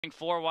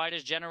4 wide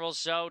is General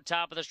So.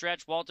 Top of the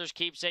stretch, Walter's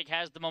Keepsake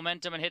has the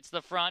momentum and hits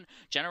the front.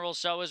 General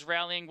So is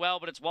rallying well,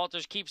 but it's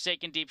Walter's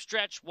Keepsake in deep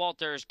stretch.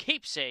 Walter's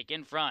Keepsake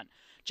in front.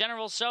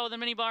 General So, the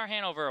mini bar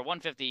Hanover,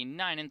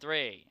 159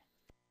 3.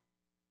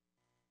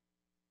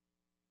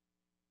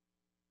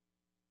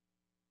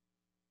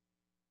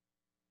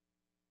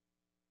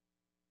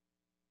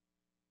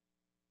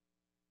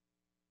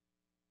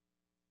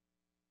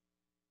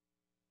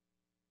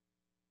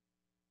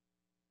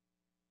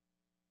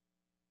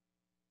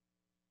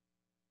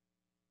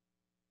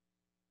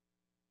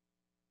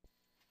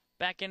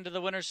 Back into the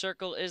winner's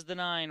circle is the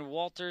 9,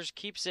 Walter's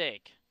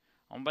Keepsake.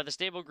 Owned by the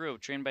Stable Group,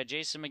 trained by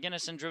Jason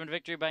McGinnis and driven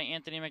victory by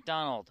Anthony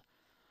MacDonald.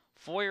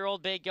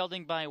 4-year-old bay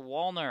gelding by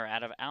Walner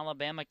out of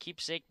Alabama,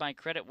 Keepsake by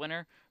Credit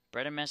winner.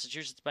 Bred in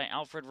Massachusetts by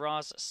Alfred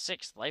Ross,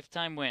 6th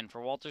lifetime win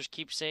for Walter's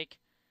Keepsake,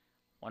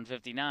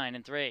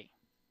 159 3.